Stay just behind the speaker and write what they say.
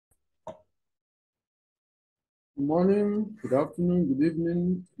Good morning, good afternoon, good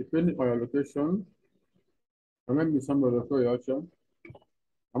evening, depending on your location. My name is Okoyeocha.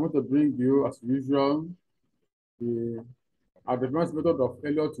 I'm going to bring you, as usual, the advanced method of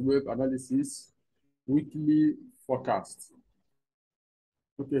Elliott Wave analysis weekly forecast.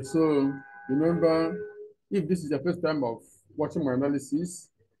 Okay, so remember, if this is your first time of watching my analysis,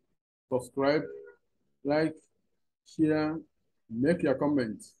 subscribe, like, share, make your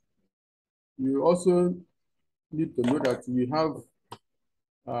comments. You also need to know that we have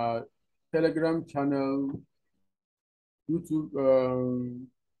a Telegram channel, YouTube,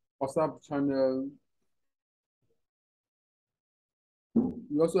 WhatsApp channel.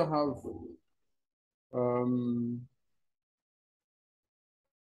 We also have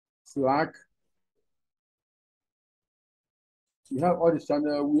Slack. We have all the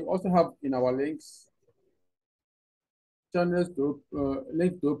channels. We also have in our links channels to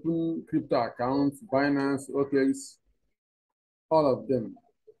link to open crypto accounts, Binance, Okex, all of them.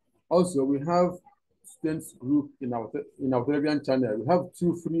 Also, we have students group in our Telegram channel. We have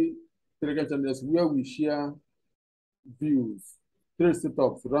 2 free Telegram channels where we share views, trade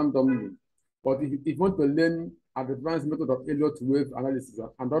setups randomly. But if you want to learn advanced method of Elliott Wave analysis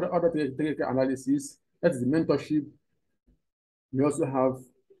and other technical analysis, that is the mentorship. We also have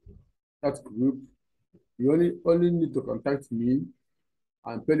that group. You only need to contact me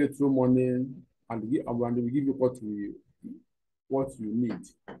and pay the through money, and we give you what you need.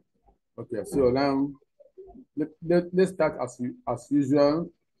 Okay, so now let's start as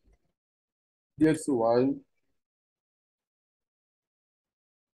usual. DXY.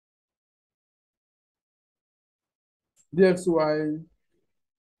 DXY,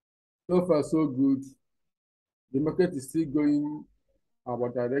 so far so good. The market is still going our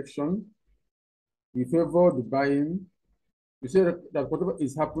direction. We favor the buying. We say that whatever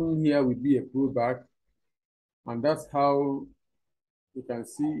is happening here will be a pullback, and that's how you can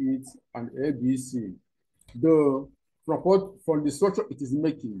see it on ABC. Though from the structure it is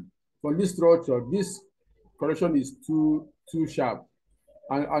making, from this structure, this correction is too sharp.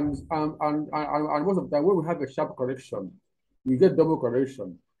 And most of the time when we have a sharp correction, we get double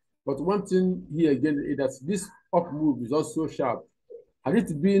correction. But one thing here again is that this up move is also sharp. Had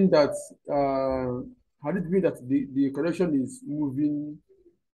it been that the correction is moving,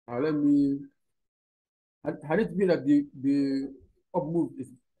 had it been that the up move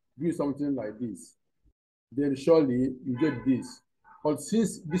is doing something like this, then surely you get this. But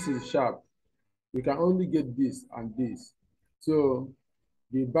since this is sharp, we can only get this and this. So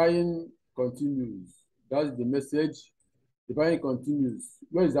the buying continues. That's the message. The buying continues.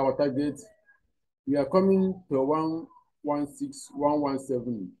 Where is our target? We are coming to 116,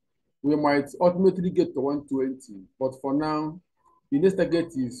 117. We might ultimately get to 120, but for now, the next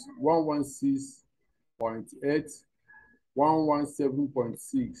target is 116.8,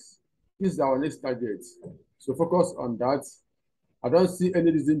 117.6. This is our next target. So focus on that. I don't see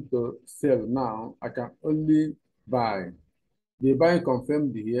any reason to sell now. I can only buy. The buying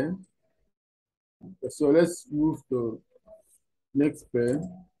confirmed here. So let's move to next pair.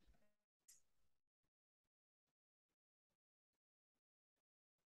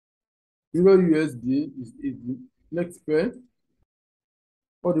 EURUSD is the next pair.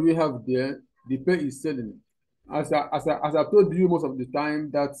 What do we have there? The pair is selling. As I told you most of the time,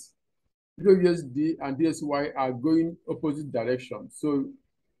 that EURUSD and DXY are going opposite directions. So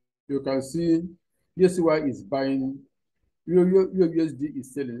you can see DXY is buying, EURUSD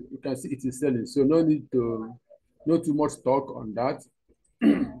is selling. You can see it is selling. So no need to too much talk on that.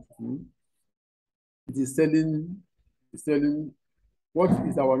 It is selling. It's selling. What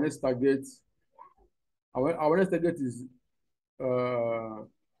is our next target? Our next target is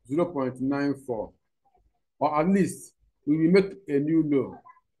 0.94, or at least we will make a new low.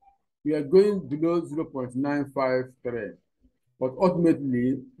 We are going below 0.953, but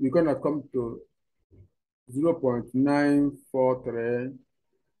ultimately we're gonna come to 0.943,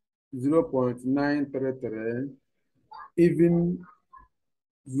 0.933, even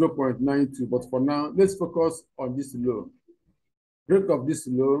 0.92. But for now, let's focus on this low. Break of this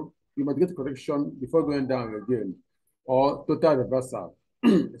low, you might get correction before going down again, or total reversal.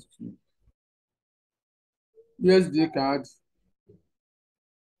 USDCAD.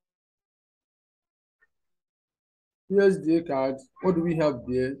 USDCAD, what do we have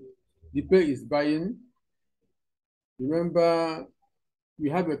there? The pair is buying. Remember,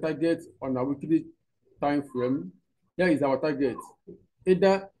 we have a target on our weekly time frame. Here is our target.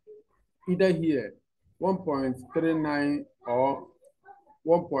 Either here, 1.39 or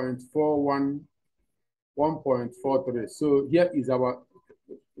 1.41, 1.43. So here is our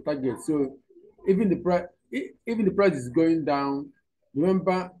target. So even the price, even the price is going down,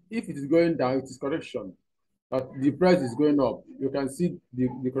 remember, if it is going down, it is correction. But the price is going up. You can see the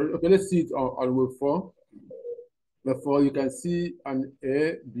correction. Okay, let's see it on wave 4. Therefore, you can see an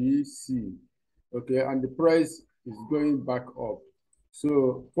A, B, C. Okay, and the price is going back up.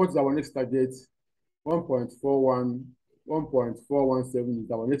 So what is our next target? 1.41, 1.417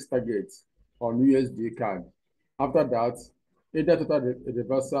 is our next target on USDCAD. After that, either total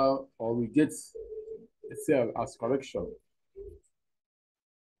reversal or we get a sell as correction.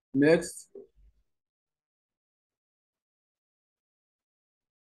 Next,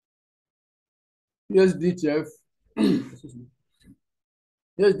 USDCHF.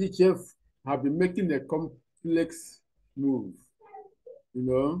 USDCHF have been making a complex move, you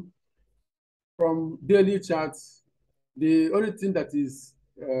know. From daily charts, the only thing that is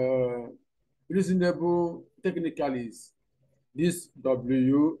reasonable technically is this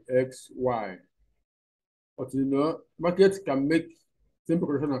WXY. But you know, markets can make simple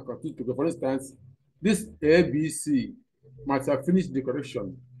correction and continue to go. For instance, this ABC might have finished the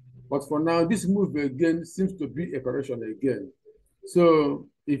correction, but for now, this move again seems to be a correction again. So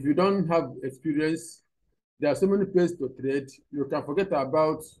if you don't have experience, there are so many places to trade. You can forget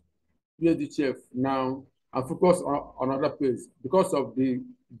about USDCHF now and focus on another place because of the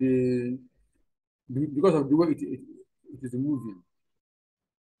way it is moving.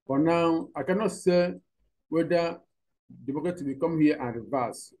 For now, I cannot say whether the market will come here and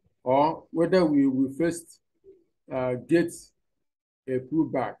reverse or whether we will first get a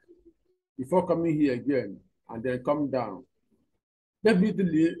pullback before coming here again and then come down.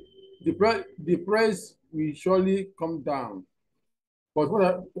 Definitely, the price will surely come down. But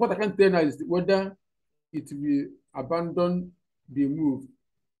what I can tell now is whether it will abandon the move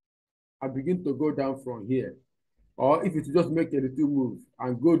and begin to go down from here, or if it will just make a little move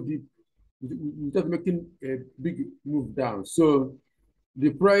and go deep, just making a big move down. So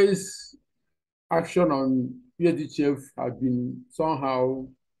the price action on USDCHF has been somehow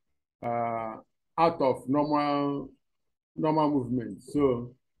out of normal movement.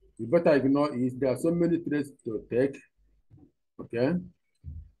 So you better ignore it. There are so many trades to take. Okay.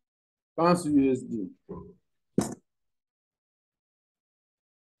 Pounds USD.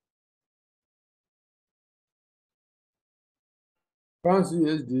 Pounds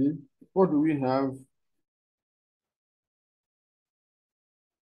USD. What do we have?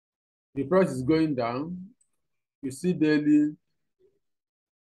 The price is going down. You see daily.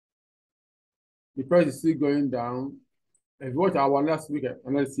 The price is still going down. If you watch our last week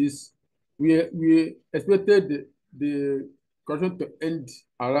analysis, we expected the correction to end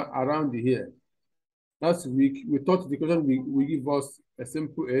around here. Last week, we thought the correction will give us a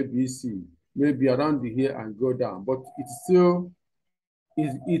simple ABC, maybe around here and go down, but it still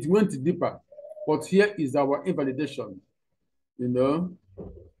it went deeper. But here is our invalidation, you know.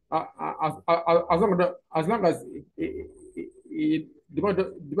 As long as the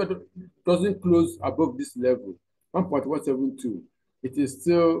market doesn't close above this level, 1.172, it is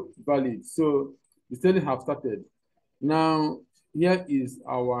still valid. So we still have started. Now, here is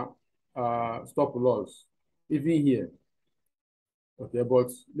our stop loss, even here. Okay,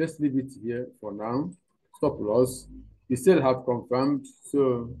 but let's leave it here for now. Stop loss. We still have confirmed,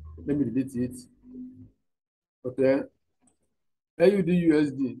 so let me delete it. Okay.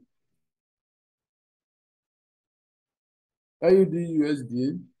 AUDUSD.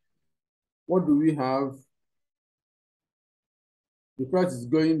 AUDUSD. What do we have? The price is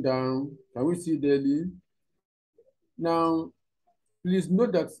going down. Can we see daily? Now, please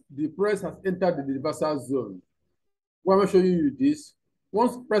note that the price has entered the reversal zone. Why am I showing you this?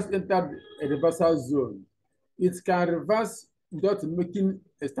 Once price entered a reversal zone, it can reverse without making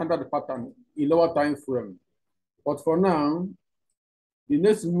a standard pattern in lower time frame. But for now, the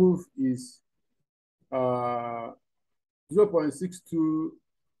next move is 0.621,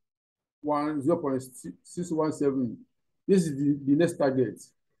 0.617. This is the next target.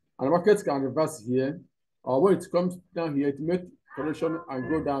 And the market can reverse here, or when it comes down here, it makes correction and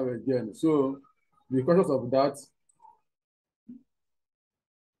go down again. So be cautious of that.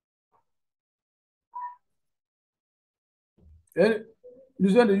 And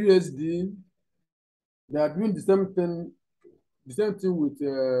using the USD, they are doing the same thing with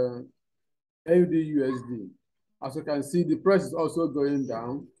AUDUSD. As you can see, the price is also going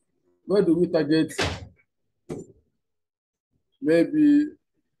down. Where do we target? Maybe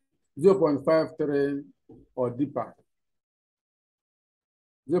 0.53 or deeper.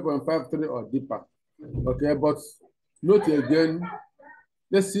 0.53 or deeper. Okay, but note again,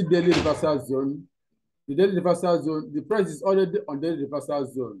 let's see daily reversal zone. The daily reversal zone, the price is already on the reversal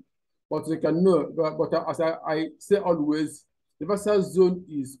zone. But you can know, but as I say always, the reversal zone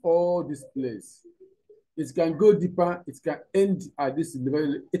is all this place. It can go deeper, it can end at this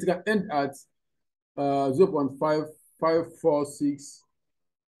level, it can end at 0.5546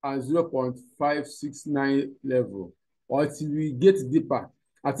 and 0.569 level, or it will get deeper.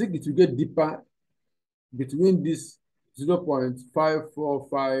 I think it will get deeper between this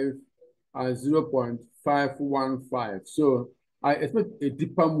 0.545 and 0.515. So I expect a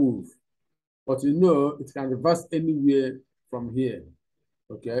deeper move, but you know it can reverse anywhere from here.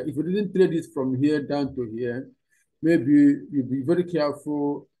 Okay, if you didn't trade it from here down to here, maybe you be very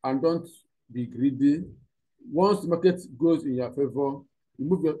careful and don't be greedy. Once the market goes in your favor, you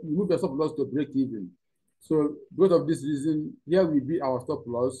move your stop loss to break even. So because of this reason, here will be our stop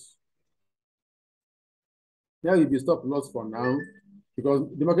loss. Here will be stop loss for now, because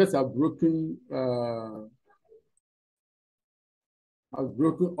the markets have broken all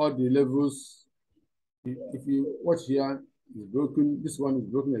the levels. If you watch here, it's broken. This one is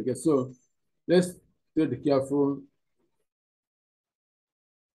broken again. So let's be careful.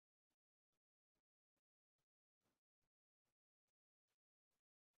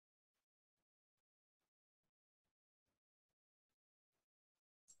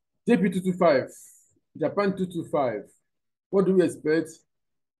 JP 225, Japan 225. What do we expect?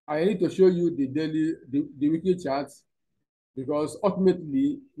 I need to show you the weekly charts, because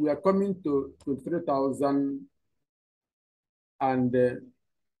ultimately we are coming to 23,000 and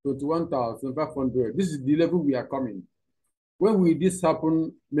 21,500. This is the level we are coming. When will this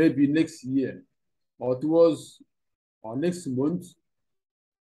happen? Maybe next year, or towards or next month,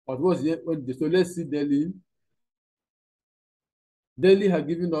 or towards the end. So let's see Delhi. Delhi has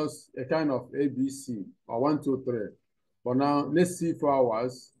given us a kind of ABC, or 1, 2, 3. For now, let's see 4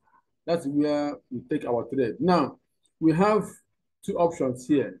 hours. That's where we take our trade. Now, we have 2 options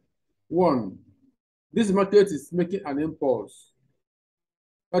here. One, this market is making an impulse.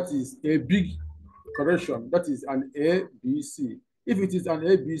 That is a big correction. That is an ABC. If it is an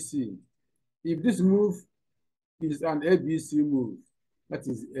ABC, if this move is an ABC move, that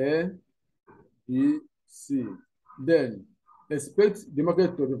is ABC, then expect the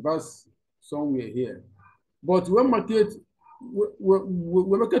market to reverse somewhere here. But when market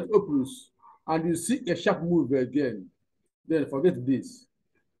opens and you see a sharp move again, then forget this.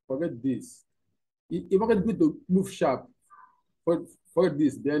 Forget this. If market is going to move sharp, forget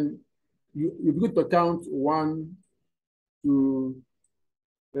this. Then you begin to count 1, 2,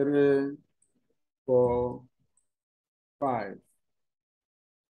 3, 4, 5.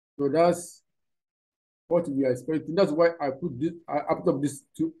 So that's what we are expecting. That's why I put up these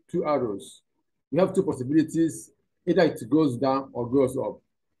two arrows. We have 2 possibilities. Either it goes down or goes up.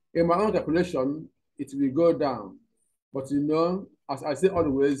 In my own calculation, it will go down. But you know, as I say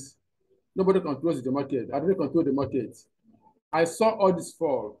always, nobody controls the market. I don't control the market. I saw all this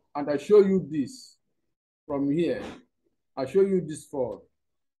fall, and I show you this from here. I show you this fall.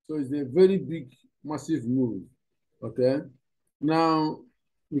 So it's a very big, massive move. Okay. Now,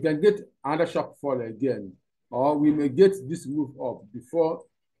 we can get another sharp fall again, or we may get this move up before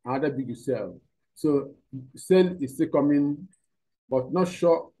another big sell. So sell is still coming, but not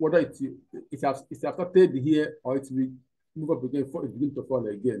sure whether it has started here or it will move up again before it begins to fall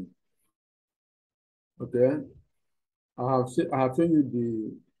again. Okay, I have shown you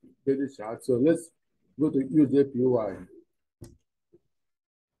the daily chart. So let's go to USDJPY.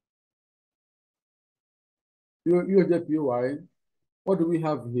 USDJPY. What do we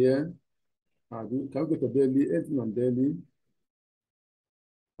have here? Can we go to daily? Anything on daily?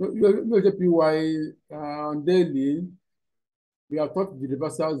 USDJPY on daily, we have touched the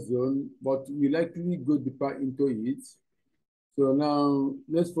reversal zone, but we likely go deeper into it. So now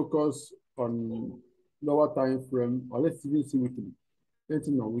let's focus on lower time frame, or let's even see weekly.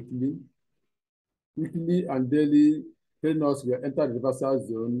 Anything on weekly. Weekly and daily telling us we enter the reversal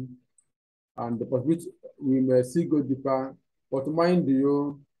zone, and the which we may see go deeper. But mind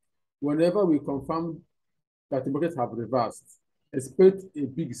you, whenever we confirm that the markets have reversed, expect a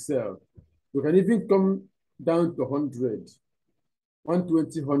big sell. We can even come down to 100,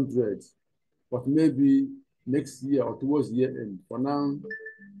 120, 100, but maybe next year or towards year end. For now,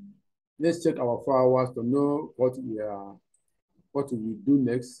 let's check our 4 hours to know what we do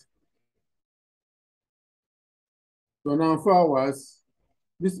next. So now 4 hours,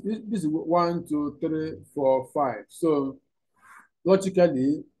 this is 1, 2, 3, 4, 5. So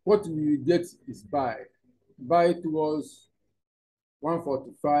logically, what we get is buy towards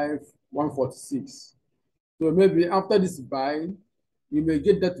 145, 146. So maybe after this buy, we may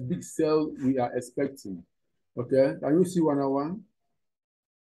get that big sell we are expecting. Okay, can you see 1 hour?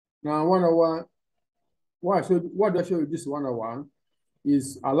 Now, 1 hour, what I show you this 1 hour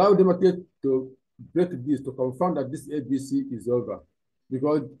is allow the market to break this to confirm that this ABC is over,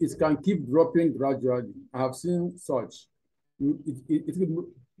 because it can keep dropping gradually. I have seen such. It keep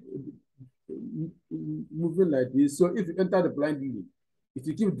moving like this. So if you enter the blindly, it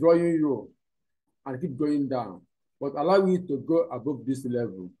will keep drawing you and keep going down. But allow it to go above this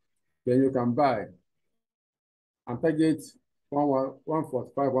level, then you can buy and target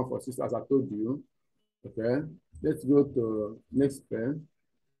 145, 146, as I told you. Okay, let's go to next pair.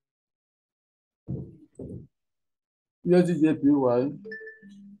 USDJPY.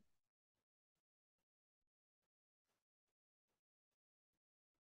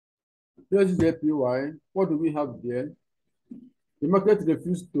 USDJPY, what do we have there? The market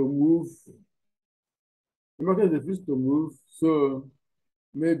refused to move. The market refused to move, so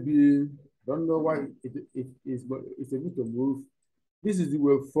maybe, don't know why it is, but it's able to move. This is the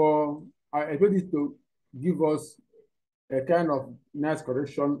wave 4. I expect it to give us a kind of nice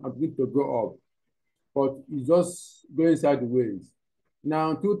correction and begin to go up, but it's just going sideways.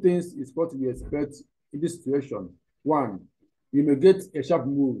 Now, two things is what we expect in this situation. One, we may get a sharp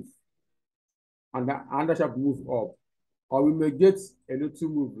move and another sharp move up, or we may get a little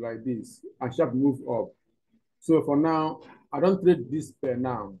move like this and sharp move up. So for now, I don't trade this pair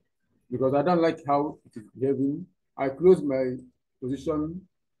now because I don't like how it is behaving. I closed my position.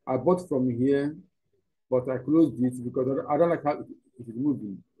 I bought from here, but I closed it because I don't like how it is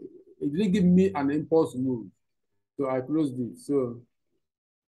moving. It didn't give me an impulse move, so I closed it. So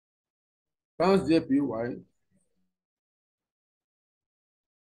pounds JPY.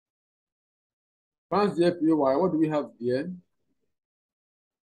 Pounds JPY, what do we have here?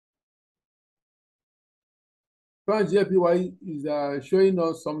 Pounds JPY is showing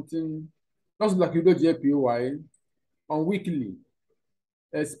us something just like EURJPY on weekly.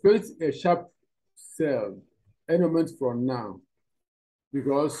 Expect a sharp sell any moment from now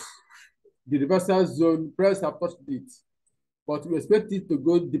because the reversal zone price have touched it, but we expect it to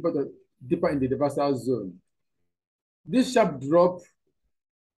go deeper in the reversal zone. This sharp drop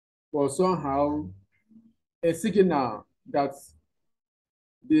was somehow a signal that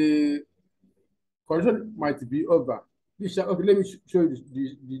the correction might be over. This sharp, okay, let me show you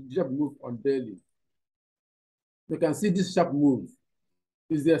the sharp move on daily. You can see this sharp move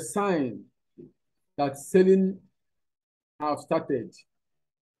is a sign that selling have started.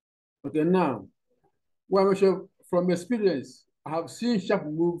 Okay, now, well, I'm sure from experience, I have seen sharp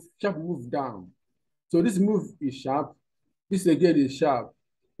move down. So this move is sharp. This again is sharp.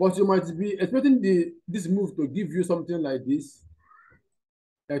 But you might be expecting this move to give you something like this,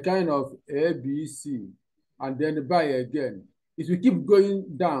 a kind of A, B, C, and then buy again. It will keep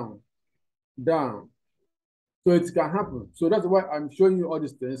going down, down. So it can happen. So that's why I'm showing you all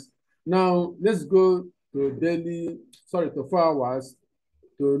these things. Now, let's go to daily, sorry, to 4 hours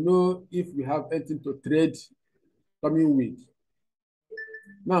to know if we have anything to trade coming week.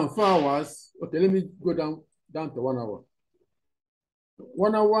 Now, 4 hours, okay, let me go down to 1 hour.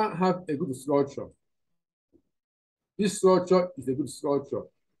 1 hour have a good structure. This structure is a good structure.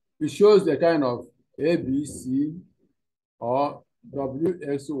 It shows the kind of ABC or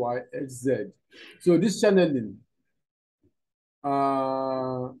WXYXZ. So this channeling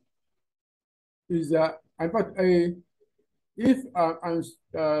is in fact if I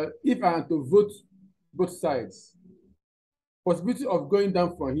am to vote both sides, possibility of going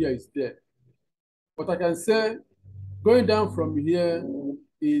down from here is there. But I can say going down from here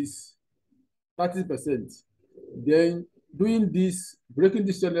is 30%. Then doing this, breaking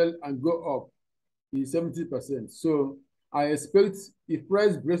this channel and go up is 70%. So I expect if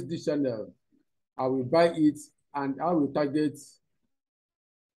price breaks this channel, I will buy it and I will target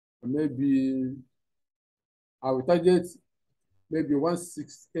maybe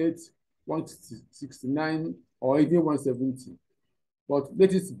 168, 169, or even 170. But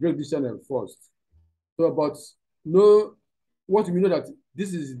let it break this channel first. So, but no, what we know that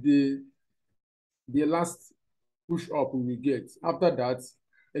this is the last push up we will get. After that,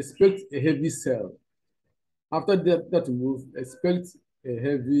 expect a heavy sell. After that move, expect a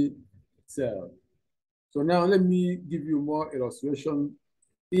heavy sell. So now let me give you more illustration.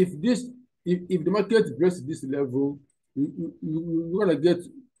 If the market breaks this level, you're gonna get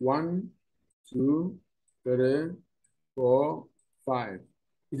 1, 2, 3, 4, 5.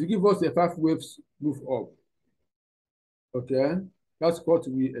 It will give us a 5 waves move up. Okay, that's what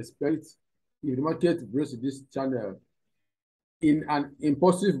we expect if the market breaks this channel in an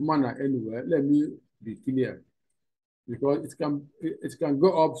impulsive manner anyway. Let me be clear, because it can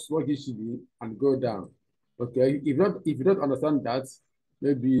go up sluggishly and go down. Okay, if you don't understand that,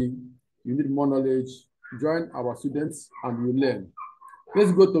 maybe you need more knowledge, join our students and you learn.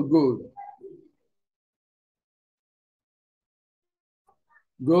 Let's go to gold.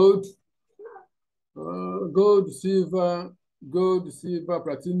 Gold, silver,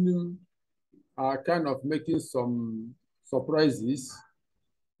 platinum are kind of making some surprises.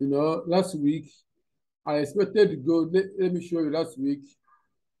 You know, last week, I expected gold. Let me show you last week.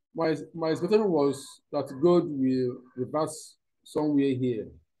 My expectation was that gold will reverse somewhere here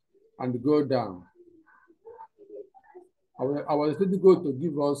and go down. I was expecting gold to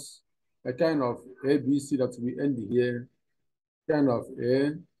give us a kind of ABC that we end here, kind of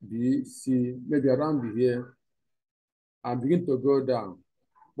A, B, C, maybe around here, and begin to go down.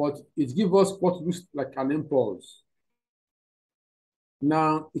 But it gives us what looks like an impulse.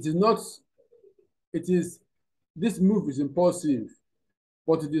 Now, this move is impulsive,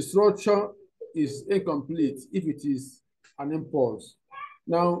 but the structure is incomplete if it is an impulse.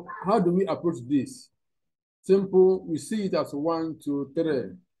 Now, how do we approach this? Simple, we see it as 1, 2,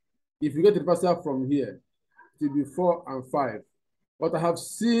 3. If you get reversal from here, it will be 4 and 5. But I have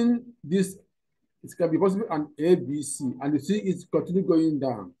seen this, it can be possible an ABC, and you see it's continue going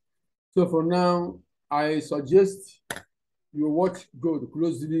down. So for now, I suggest you watch gold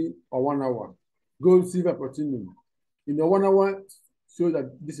closely on 1 hour. Gold, silver, platinum. In the 1 hour, show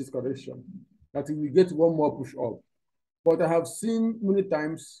that this is correction, that we get one more push up. But I have seen many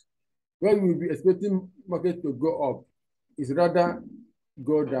times when we'll be expecting market to go up, it's rather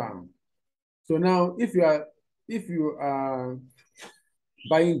go down. So now, if you are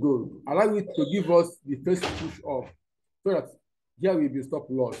buying gold, allow it to give us the first push up, so that here will be stop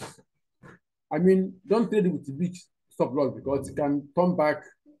loss. I mean, don't trade it with big stop loss because it can turn back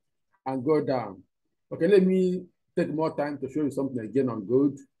and go down. Okay, let me take more time to show you something again on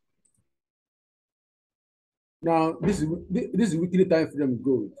gold. Now, this is weekly time frame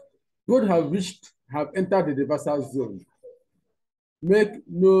gold. Gold have entered the reversal zone. Make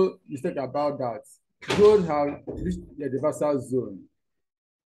no mistake about that. Gold have reached the reversal zone.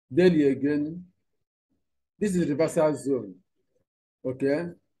 Daily again, this is the reversal zone.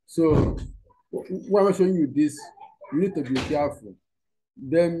 Okay, so when I'm showing you this, you need to be careful.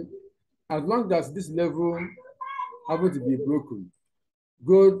 Then, as long as this level happens to be broken,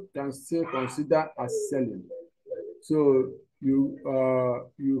 gold can still consider as selling. So you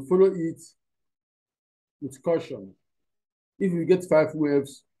follow it with caution. If you get 5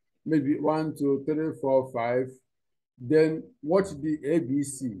 waves, maybe 1, 2, 3, 4, 5, then watch the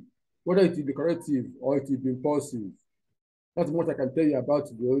ABC, whether it will be corrective or it will be impulsive. That's what I can tell you about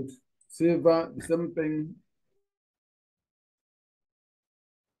gold. Silver, the same thing.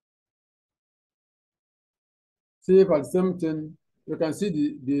 Silver, the same thing. You can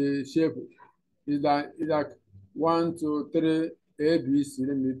see the shape is like 1, 2, 3, ABC.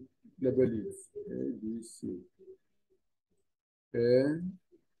 Let me label it. ABC. A,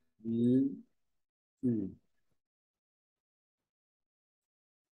 B, C.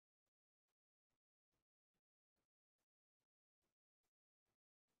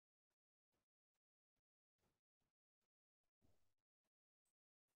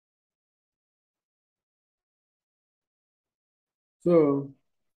 So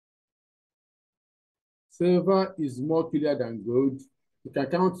silver is more clear than gold. You can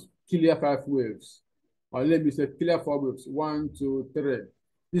count clear 5 waves. Or let me say clear 4 waves. 1, 2, 3.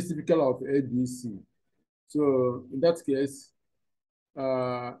 This is typical of ABC. So in that case,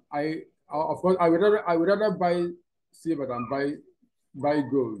 of course I would rather buy silver than buy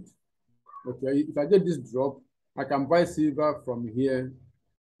gold. Okay, if I get this drop, I can buy silver from here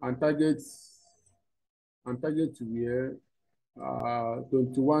and target to where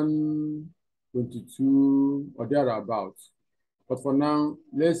 21, 22 or thereabouts. But for now,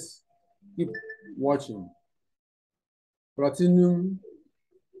 let's keep watching. Platinum.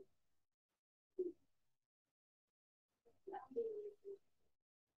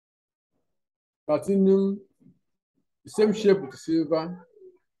 Platinum, the same shape with silver,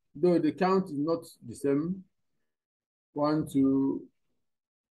 though the count is not the same. 1, 2,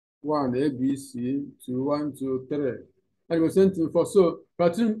 1, A, B, C, 2, 1, 2, 3. And the same thing for so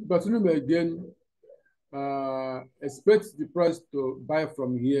platinum again. Expect the price to buy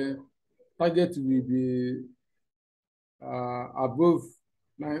from here. Target will be above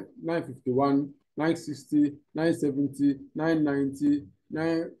 951, 960, 970, 990,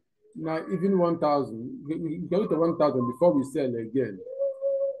 even 1,000. We get to 1,000 before we sell again.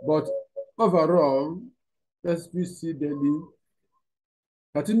 But overall, SPC daily,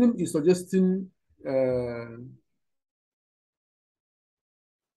 platinum is suggesting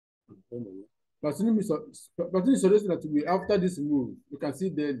Continue suggesting that we, after this move, you can see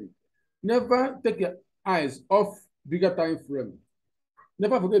daily. Never take your eyes off bigger time frame.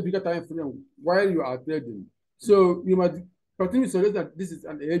 Never forget bigger time frame while you are trading. So you must continue to suggest that this is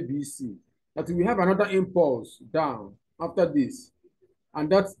an ABC, that we have another impulse down after this,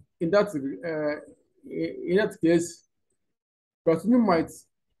 and that's in that case, continue might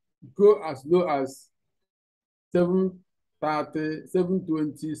go as low as 730,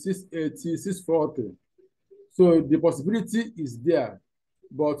 720, 680, 640. So the possibility is there,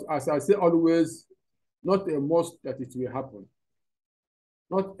 but as I say always, not a must that it will happen.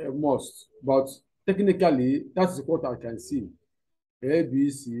 Not a must, but technically, that's what I can see. A, B,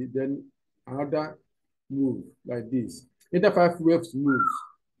 C, then another move like this. Either 5 waves moves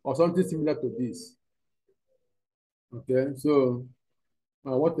or something similar to this. Okay, so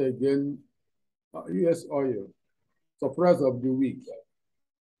what again? US oil, surprise of the week.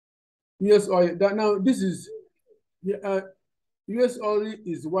 US oil, that now this is, US oil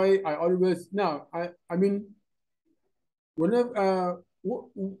is why I always, now, I mean, whenever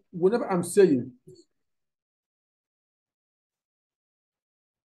I'm saying,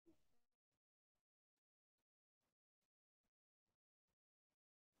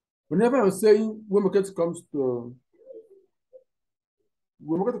 when market comes to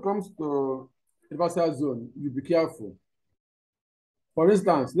universal zone, you be careful. For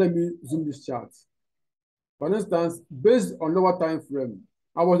instance, let me zoom this chart. For instance, based on lower time frame,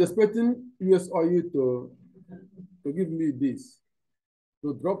 I was expecting US oil to give me this,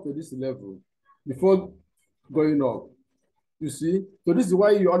 to drop to this level before going up. You see? So this is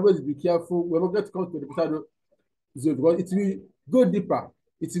why you always be careful when market comes to the universal zone, because it will go deeper.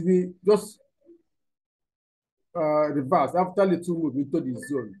 It will be just reverse after little move into the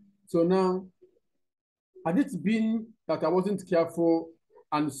zone. So now, had it been that I wasn't careful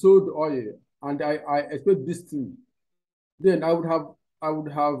and sold oil, and I expect this thing, then I would have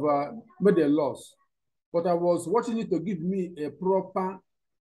made a loss. But I was watching it to give me a proper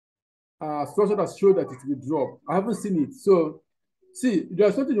structure that showed that it will drop. I haven't seen it. So, see,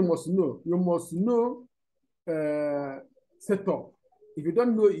 there's something you must know. You must know setup. If you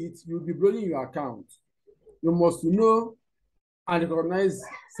don't know it, you'll be blowing your account. You must know and recognize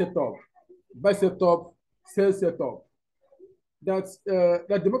setup, buy setup, sell setup. That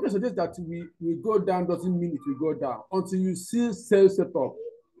the market suggests that we go down doesn't mean it will go down until you see sell setup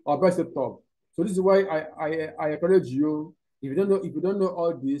or buy setup. So this is why I encourage you. If you don't know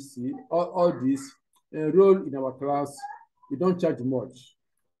all this, enroll in our class. We don't charge much.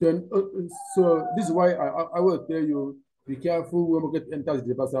 So this is why I will tell you, be careful when market enters the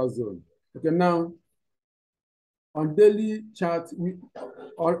reversal zone. Okay, now on daily chart,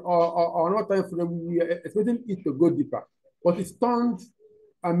 on what time frame we are expecting it to go deeper, but it turned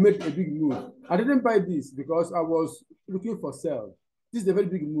and made a big move. I didn't buy this because I was looking for sell. This is a very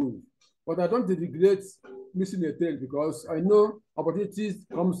big move, but I don't regret missing a trade because I know opportunities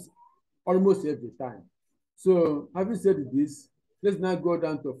comes almost every time. So having said this, let's now go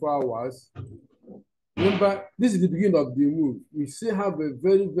down to 4 hours. Remember, this is the beginning of the move. We still have a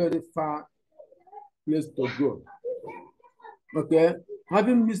very, very far place to go. Okay,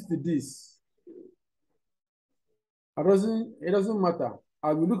 having missed this, it doesn't matter.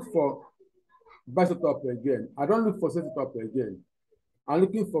 I will look for buy setup again. I don't look for set it up again. I'm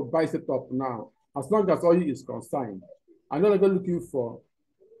looking for buy setup now. As long as oil is consigned, I'm no longer looking for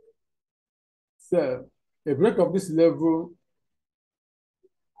sell. A break of this level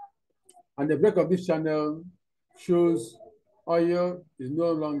and the break of this channel shows oil is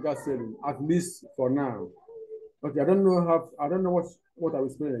no longer selling, at least for now. Okay, I don't know what I will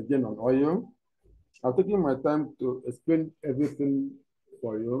explain again on oil. I'm taking my time to explain everything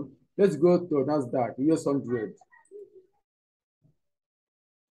for you. Let's go to NASDAQ, US 100.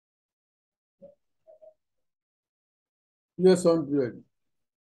 US 100.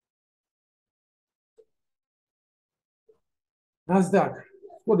 NASDAQ,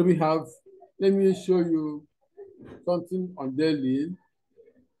 what do we have? Let me show you something on daily.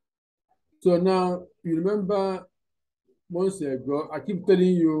 So now, you remember months ago, I keep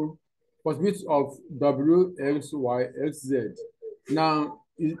telling you possibilities of W, X, Y, X, Z. Now,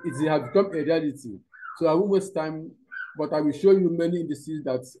 it has become a reality. So I won't waste time, but I will show you many indices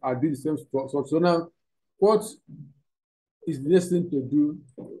that are doing the same stuff. So now, what is the next thing to do?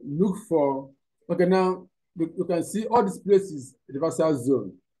 Look for, okay, now you can see all these places, reversal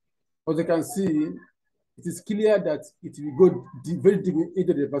zone. As you can see, it is clear that it will go very deep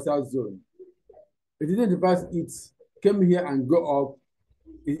into the reversal zone. It didn't reverse, it came here and go up.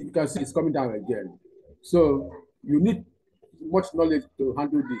 You can see it's coming down again. So you need much knowledge to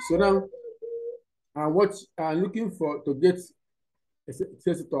handle this. So now, and what I'm looking for to get a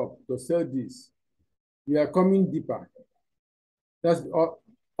set up to sell this. We are coming deeper. That's all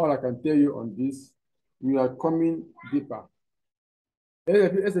I can tell you on this. We are coming deeper.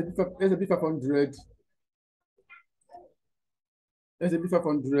 S&P 500. S&P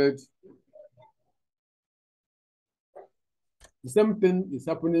 500. The same thing is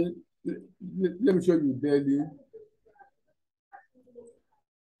happening. Let me show you daily.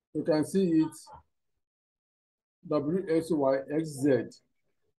 You can see it. WSYXZ.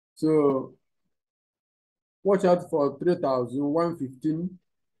 So watch out for 3,115,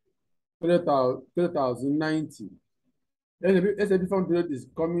 3,090. S&P 500 is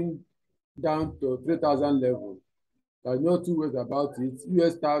coming down to 3,000 level. There's no two ways about it.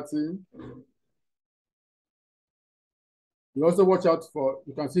 US 30. You also watch out for,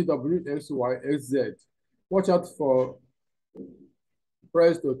 you can see WXYXZ. Watch out for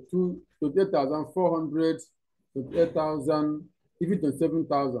price to 8,400, to 8,000, even to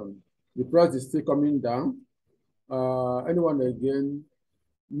 7,000. The price is still coming down. Anyone again?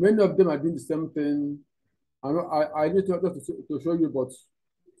 Many of them are doing the same thing. I need to show you about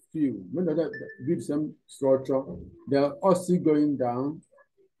few. Many of them do the same structure. They're all still going down.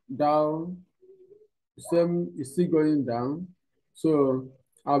 Same is still going down. So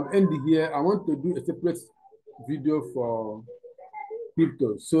I'll end here. I want to do a separate video for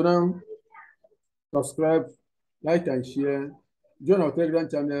crypto. So now, subscribe, like, and share. Join our Telegram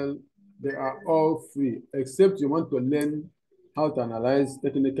channel. They are all free, except you want to learn how to analyze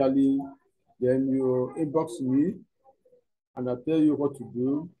technically. Then you inbox me, and I'll tell you what to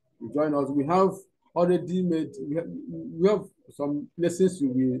do. You join us. We have already made. We have some lessons we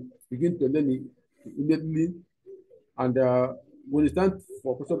will begin to learn immediately, and when it's time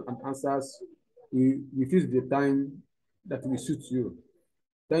for questions and answers, we fix the time that will suit you.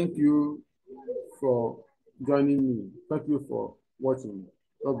 Thank you for joining me. Thank you for watching.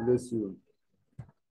 God bless you.